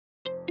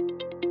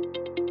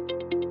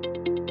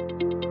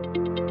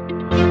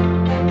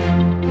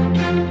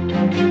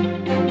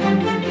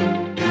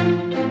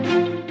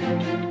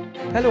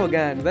Hello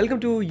again, welcome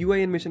to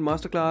UI Animation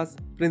Masterclass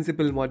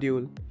Principle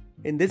module.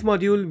 In this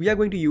module, we are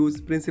going to use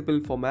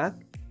Principle for Math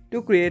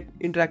to create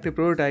interactive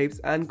prototypes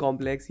and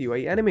complex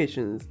UI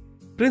animations.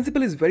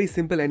 Principle is very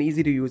simple and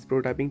easy to use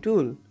prototyping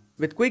tool.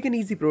 With quick and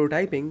easy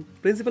prototyping,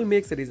 Principle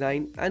makes the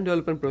design and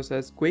development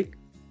process quick,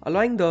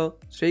 allowing the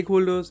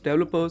stakeholders,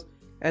 developers,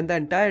 and the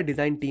entire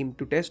design team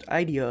to test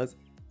ideas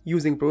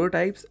using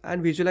prototypes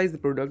and visualize the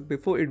product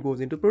before it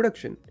goes into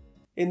production.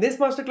 In this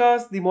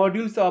masterclass, the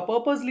modules are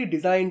purposely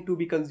designed to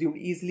be consumed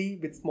easily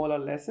with smaller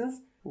lessons.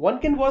 One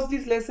can watch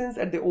these lessons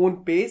at their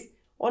own pace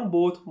on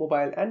both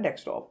mobile and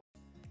desktop.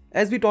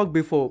 As we talked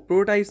before,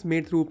 prototypes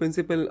made through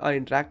Principle are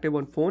interactive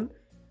on phone,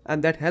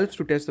 and that helps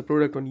to test the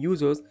product on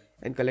users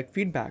and collect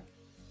feedback.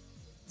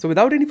 So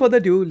without any further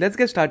ado, let's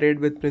get started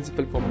with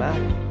Principle for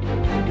Math.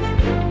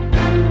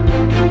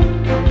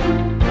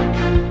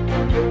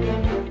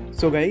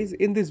 So guys,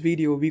 in this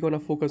video, we're gonna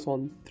focus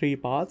on three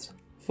parts.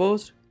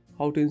 First,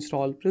 how to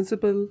install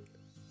Principle.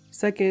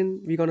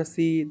 Second, we're gonna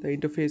see the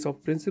interface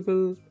of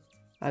Principle.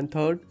 And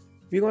third,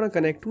 we're gonna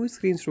connect two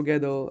screens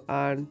together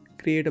and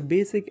create a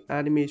basic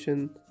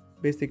animation,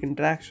 basic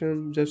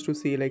interaction just to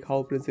see like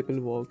how Principle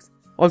works.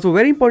 Also,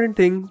 very important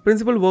thing,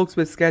 Principle works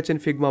with Sketch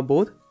and Figma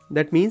both.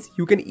 That means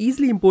you can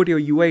easily import your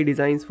UI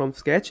designs from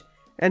Sketch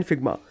and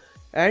Figma.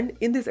 And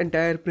in this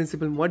entire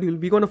Principle module,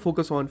 we're gonna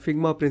focus on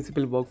Figma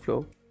Principle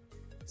workflow.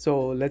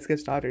 So let's get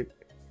started.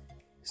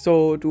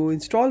 So to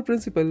install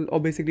Principle, or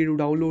basically to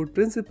download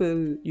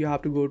Principle, you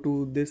have to go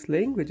to this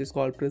link, which is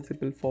called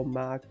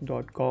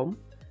principleformac.com,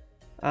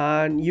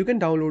 and you can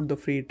download the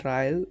free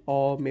trial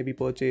or maybe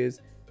purchase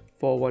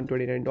for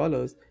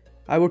 $129.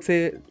 I would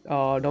say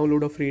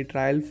download a free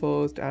trial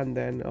first and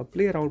then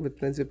play around with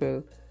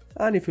Principle,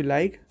 and if you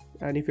like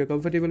and if you're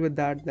comfortable with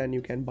that, then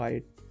you can buy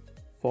it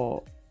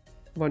for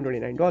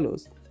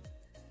 $129.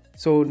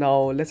 So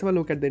now let's have a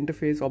look at the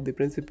interface of the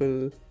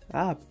Principle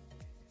app.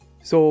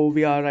 So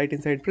we are right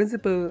inside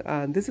Principle,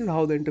 and this is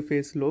how the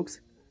interface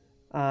looks.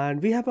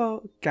 And we have a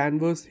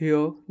canvas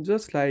here,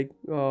 just like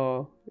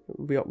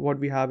what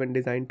we have in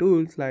design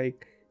tools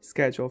like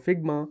Sketch or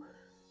Figma.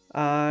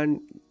 And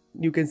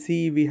you can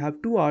see we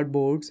have two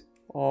artboards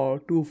or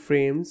two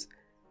frames,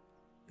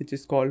 which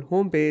is called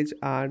home page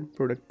and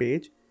product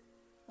page.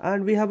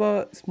 And we have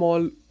a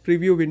small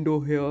preview window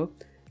here.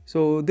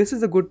 So this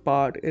is a good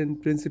part in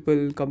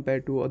Principle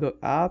compared to other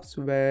apps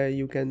where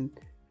you can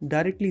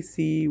directly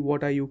see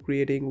what are you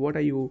creating, what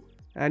are you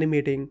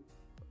animating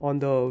on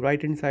the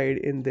right hand side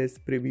in this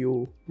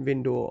preview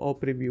window or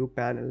preview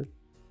panel.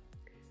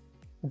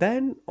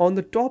 Then on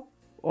the top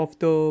of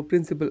the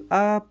Principle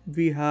app,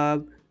 we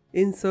have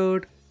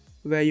insert,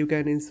 where you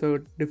can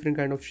insert different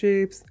kind of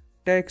shapes,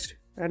 text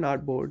and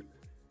artboard.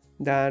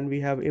 Then we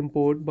have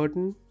import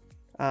button,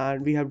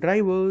 and we have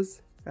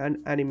drivers and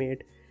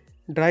animate.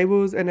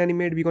 Drivers and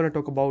animate, we're going to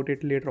talk about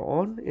it later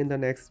on in the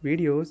next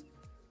videos.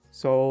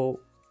 So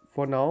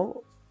for now,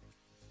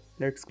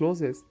 let's close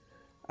this.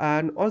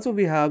 And also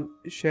we have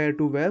share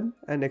to web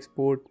and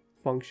export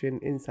function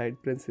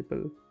inside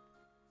Principle.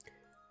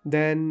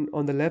 Then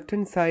on the left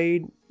hand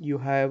side, you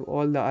have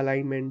all the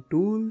alignment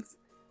tools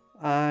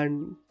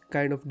and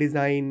kind of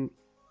design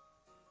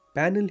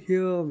panel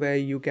here where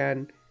you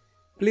can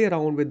play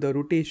around with the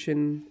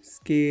rotation,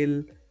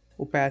 scale,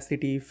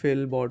 opacity,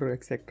 fill, border,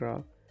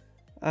 etc.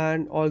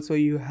 And also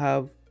you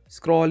have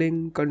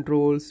scrolling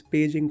controls,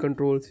 paging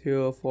controls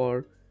here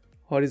for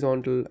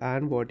horizontal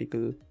and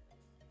vertical.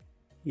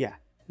 Yeah,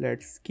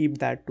 let's keep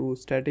that to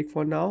static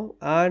for now.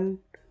 And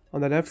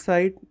on the left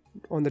side,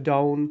 on the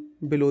down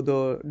below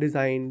the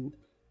design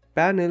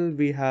panel,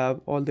 we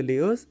have all the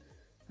layers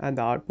and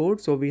the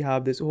artboard. So we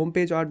have this home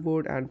page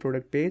artboard and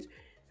product page,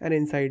 and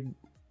inside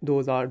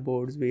those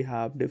artboards we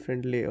have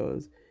different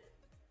layers.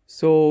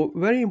 So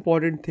very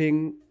important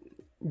thing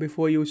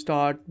before you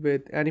start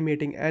with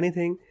animating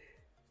anything,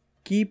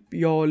 keep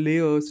your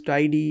layers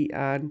tidy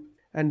and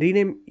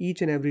rename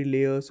each and every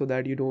layer so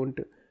that you don't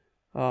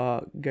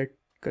get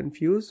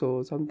confused.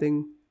 So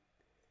something,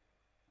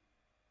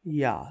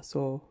 yeah,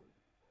 so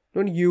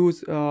don't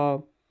use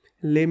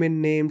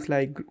layman names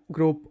like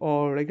group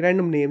or like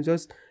random names.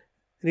 Just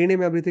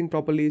rename everything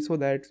properly so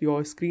that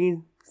your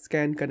screens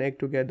can connect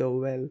together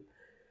well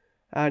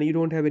and you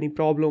don't have any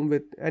problem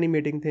with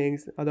animating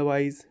things.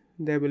 Otherwise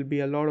there will be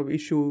a lot of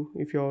issue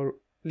if your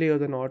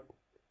layers are not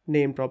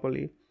named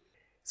properly.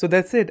 So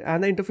that's it,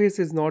 and the interface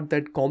is not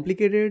that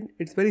complicated.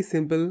 It's very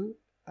simple,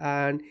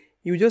 and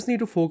you just need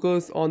to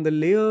focus on the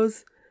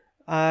layers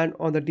and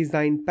on the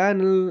design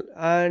panel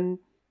and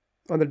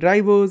on the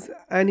drivers,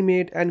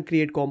 animate and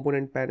create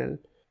component panel.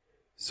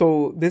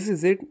 So this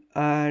is it,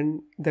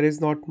 and there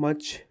is not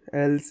much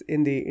else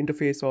in the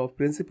interface of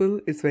Principle.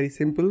 It's very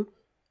simple,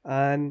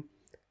 and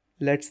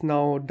let's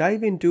now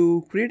dive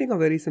into creating a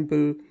very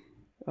simple,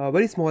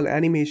 very small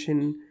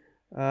animation,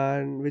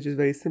 and which is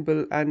very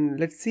simple, and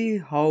let's see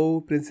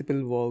how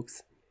Principle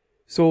works.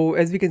 So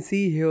as we can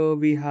see here,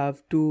 we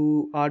have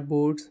two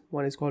artboards.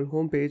 One is called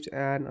home page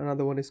and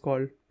another one is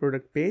called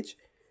product page.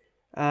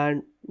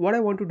 And what I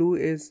want to do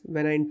is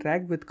when I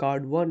interact with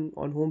card 1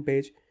 on home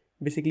page,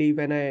 basically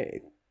when I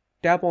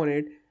tap on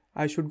it,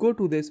 I should go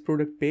to this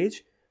product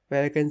page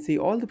where I can see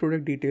all the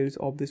product details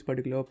of this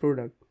particular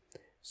product.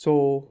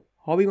 So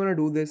how we're gonna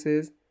do this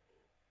is,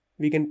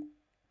 we can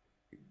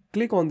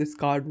click on this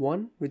card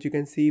 1, which you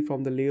can see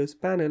from the layers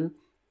panel,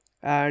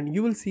 and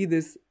you will see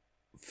this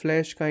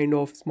flash kind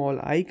of small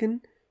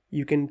icon.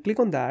 You can click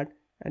on that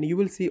and you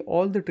will see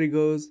all the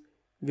triggers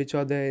which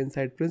are there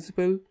inside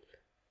Principle.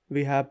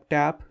 We have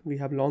tap, we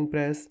have long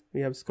press,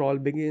 we have scroll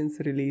begins,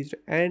 released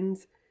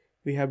ends,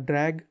 we have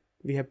drag,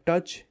 we have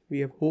touch, we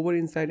have hover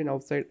inside and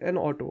outside, and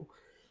auto.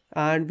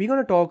 And we're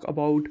gonna talk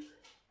about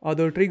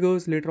other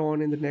triggers later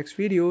on in the next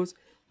videos,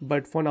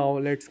 but for now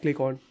let's click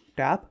on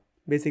tap,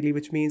 basically,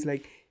 which means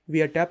like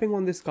we are tapping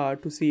on this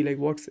card to see like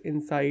what's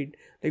inside,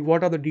 like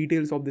what are the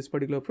details of this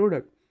particular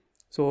product.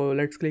 So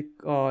let's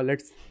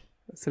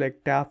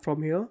select tap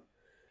from here.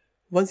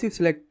 Once you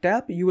select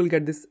tap, you will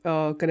get this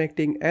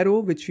connecting arrow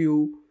which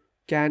you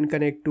can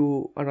connect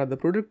to another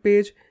product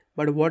page.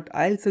 But what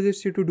I'll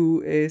suggest you to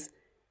do is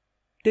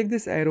take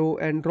this arrow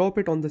and drop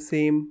it on the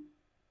same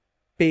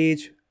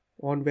page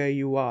on where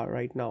you are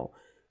right now.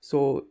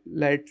 So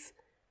let's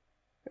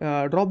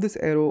drop this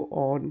arrow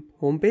on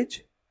home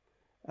page,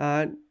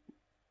 and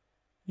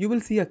you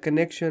will see a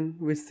connection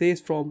which says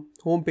from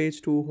home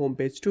page to home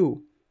page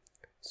 2.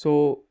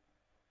 So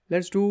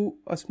let's do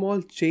a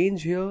small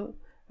change here,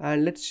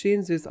 and let's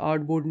change this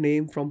artboard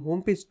name from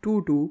homepage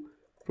 2 to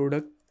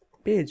product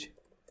page.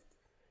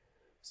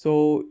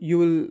 So you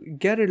will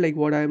get it, like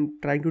what I'm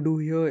trying to do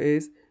here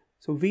is,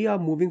 so we are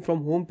moving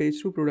from home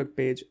page to product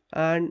page,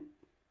 and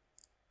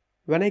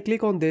when I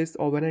click on this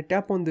or when I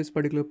tap on this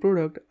particular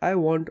product, I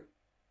want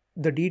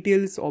the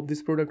details of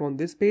this product on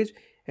this page,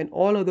 and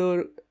all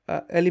other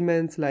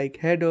elements like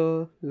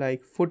header,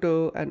 like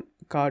footer and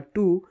card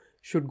 2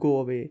 should go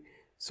away.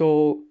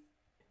 So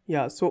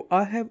yeah, so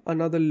I have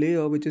another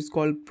layer which is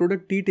called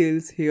product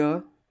details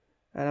here,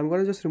 and I'm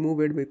gonna just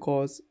remove it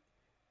because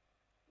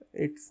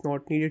it's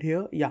not needed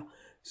here. Yeah,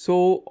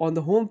 so on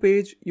the home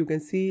page you can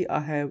see I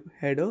have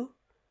header,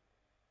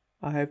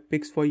 I have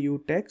picks for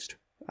you text,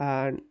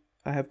 and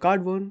I have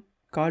card 1,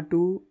 card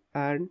 2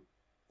 and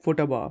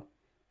footer bar,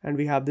 and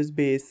we have this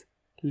base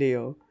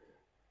layer.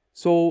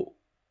 So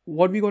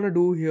what we're gonna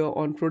do here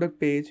on product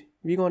page,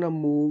 we're gonna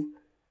move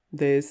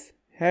this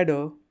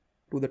header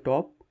to the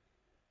top,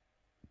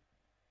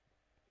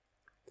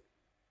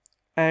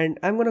 and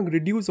I'm gonna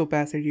reduce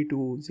opacity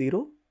to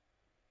 0.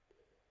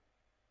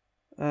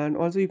 And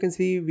also you can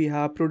see we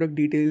have product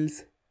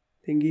details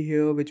thingy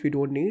here which we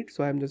don't need,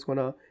 so I'm just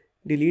gonna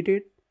delete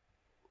it.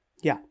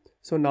 Yeah,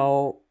 so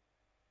now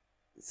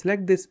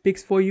select this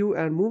picks for you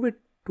and move it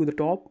to the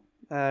top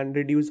and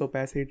reduce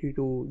opacity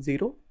to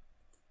 0.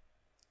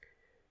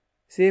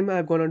 Same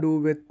I'm gonna do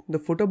with the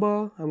footer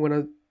bar. I'm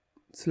gonna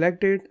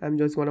select it, I'm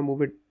just gonna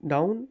move it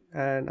down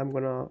and I'm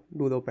gonna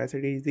do the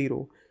opacity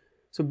 0.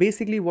 So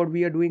basically what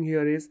we are doing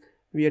here is,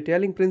 we are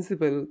telling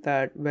Principle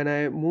that when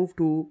I move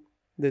to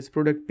this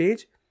product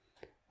page,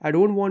 I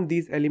don't want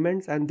these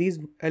elements, and these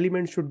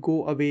elements should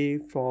go away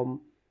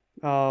from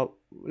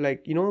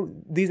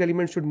these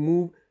elements should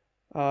move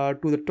to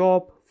the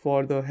top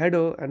for the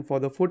header, and for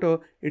the footer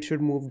it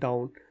should move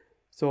down.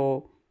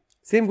 So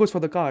same goes for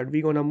the card.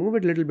 We're gonna move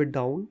it a little bit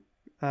down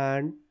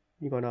and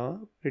we're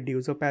gonna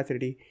reduce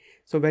opacity.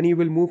 So when you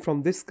will move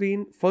from this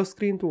screen, first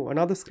screen, to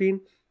another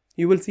screen,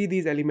 you will see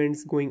these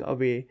elements going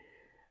away,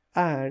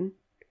 and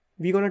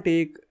we're gonna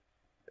take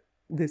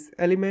this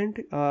element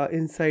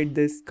inside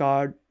this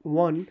card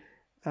 1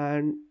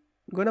 and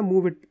gonna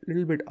move it a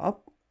little bit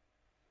up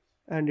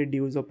and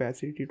reduce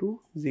opacity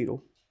to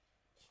 0.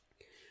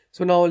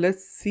 So now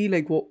let's see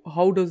like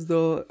how does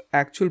the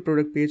actual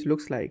product page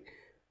looks like.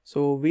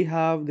 So we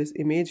have this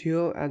image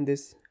here and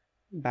this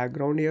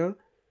background here.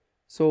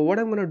 So what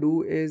I'm gonna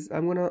do is,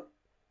 I'm gonna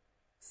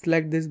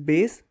select this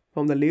base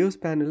from the layers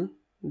panel,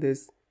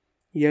 this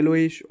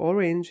yellowish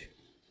orange,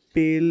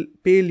 pale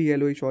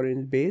yellowish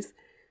orange base,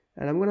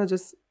 and I'm gonna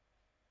just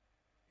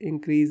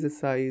increase the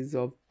size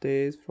of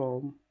this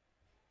from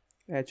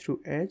edge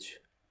to edge,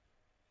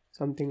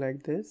 something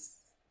like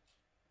this,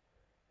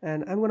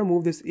 and I'm gonna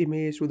move this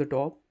image to the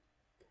top,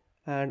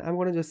 and I'm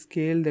gonna just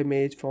scale the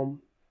image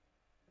from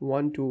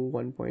 1 to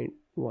 1.1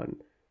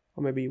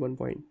 or maybe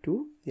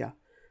 1.2, yeah,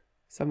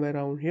 somewhere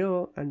around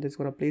here, and just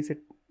gonna place it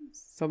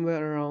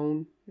somewhere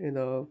around in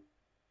the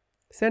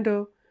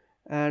center,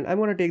 and I'm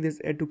gonna take this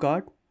add to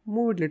cart,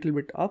 move it a little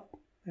bit up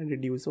and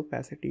reduce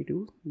opacity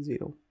to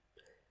 0.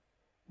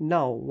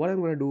 Now what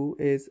I'm gonna do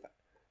is,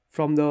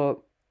 from the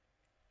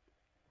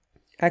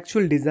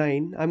actual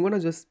design, I'm gonna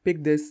just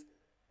pick this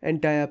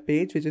entire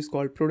page which is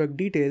called product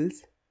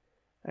details,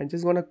 and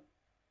just gonna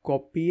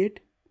copy it,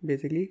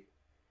 basically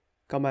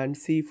Command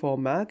C for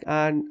Mac,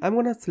 and I'm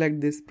gonna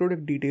select this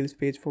product details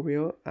page from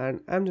here,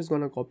 and I'm just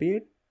gonna copy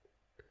it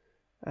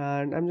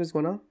and I'm just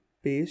gonna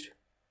paste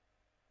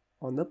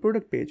on the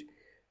product page.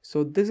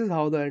 So this is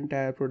how the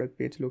entire product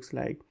page looks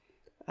like,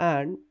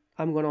 and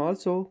I'm gonna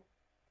also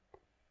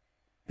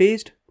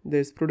paste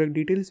this product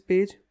details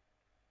page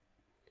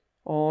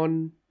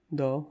on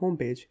the home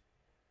page.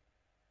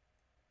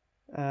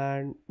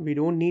 and we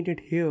don't need it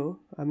here.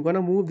 I'm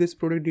gonna move this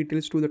product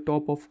details to the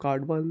top of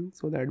card 1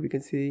 so that we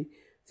can see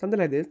something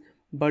like this,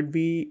 but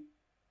we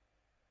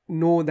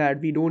know that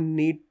we don't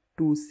need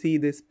to see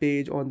this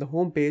page on the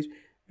home page.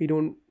 We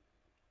don't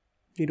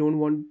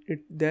want it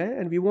there,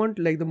 and we want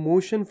like the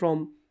motion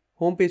from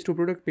home page to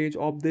product page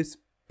of this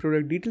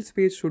product details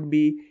page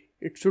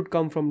should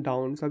come from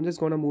down. So I'm just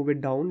gonna move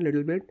it down a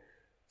little bit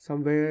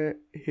somewhere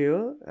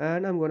here,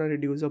 and I'm gonna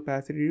reduce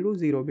opacity to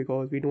 0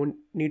 because we don't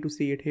need to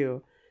see it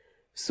here.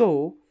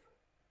 So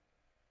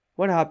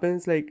what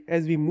happens, like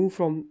as we move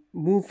from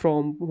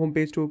home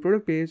page to a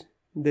product page,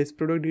 this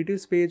product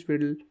details page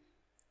will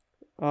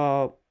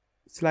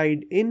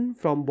slide in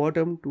from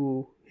bottom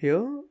to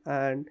here,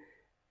 and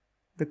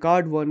the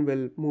card 1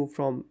 will move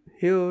from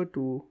here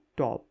to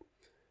top.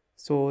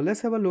 So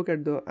let's have a look at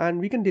and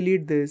we can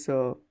delete this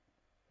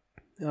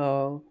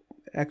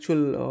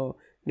actual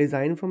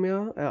design from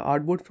here,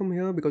 artboard from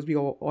here, because we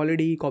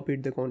already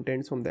copied the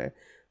contents from there.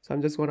 So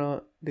I'm just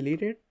gonna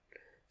delete it.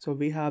 So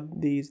we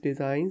have these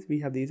designs, we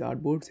have these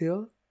artboards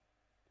here,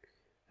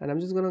 and I'm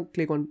just gonna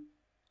click on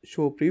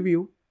show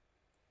preview.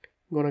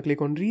 I'm gonna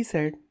click on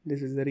reset.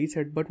 This is the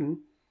reset button,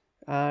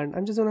 and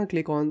I'm just gonna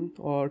click on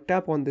or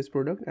tap on this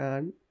product,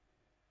 and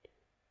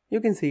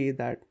you can see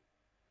that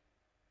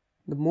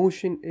the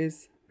motion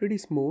is pretty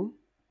smooth.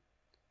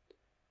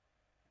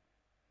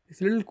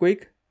 It's a little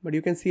quick, but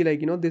you can see,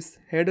 like, this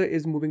header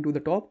is moving to the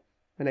top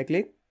when I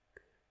click,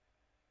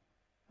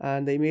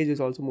 and the image is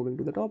also moving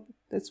to the top.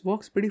 This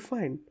works pretty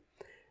fine.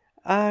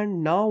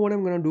 And now what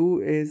I'm gonna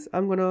do is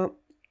I'm gonna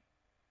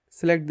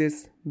select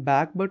this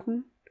back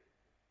button,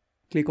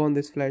 click on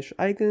this flash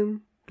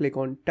icon, click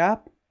on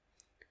tap,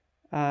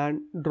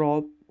 and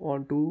drop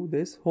onto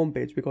this home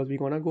page, because we're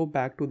gonna go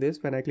back to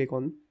this when I click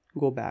on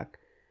go back.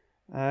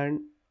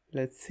 And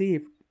let's see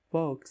if it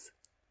works.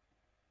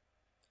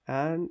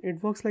 And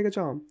it works like a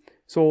charm.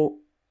 So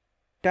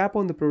tap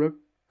on the product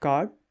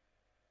card,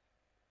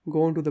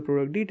 go into the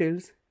product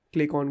details,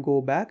 click on go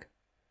back,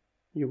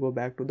 you go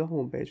back to the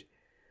home page.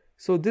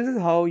 So this is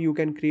how you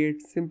can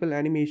create simple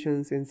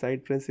animations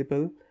inside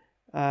Principle.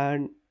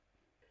 And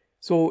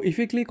so if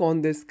you click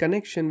on this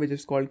connection, which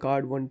is called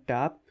card 1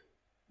 tap,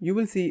 you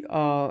will see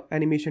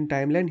animation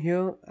timeline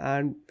here,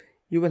 and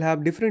you will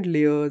have different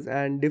layers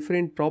and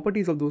different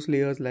properties of those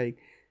layers, like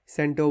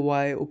center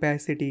Y,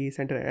 opacity,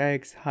 center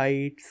X,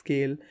 height,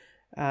 scale,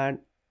 and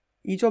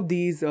each of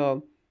these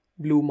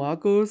blue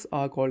markers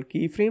are called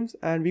keyframes,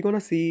 and we're gonna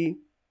see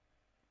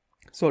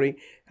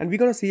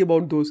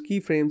about those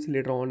keyframes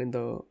later on in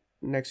the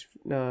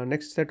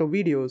next set of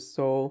videos.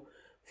 So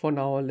for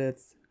now,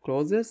 let's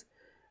close this.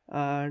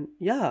 And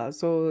yeah,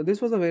 so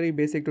this was a very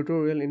basic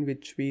tutorial in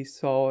which we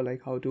saw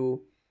like how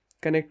to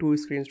connect two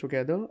screens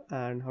together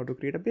and how to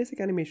create a basic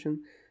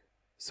animation.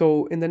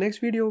 So in the next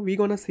video, we're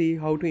gonna see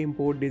how to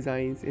import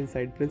designs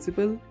inside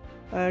Principle,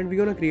 and we're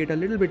gonna create a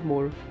little bit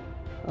more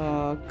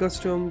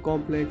custom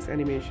complex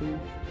animation.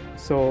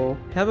 So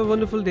have a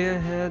wonderful day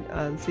ahead,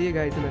 and see you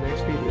guys in the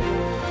next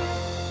video.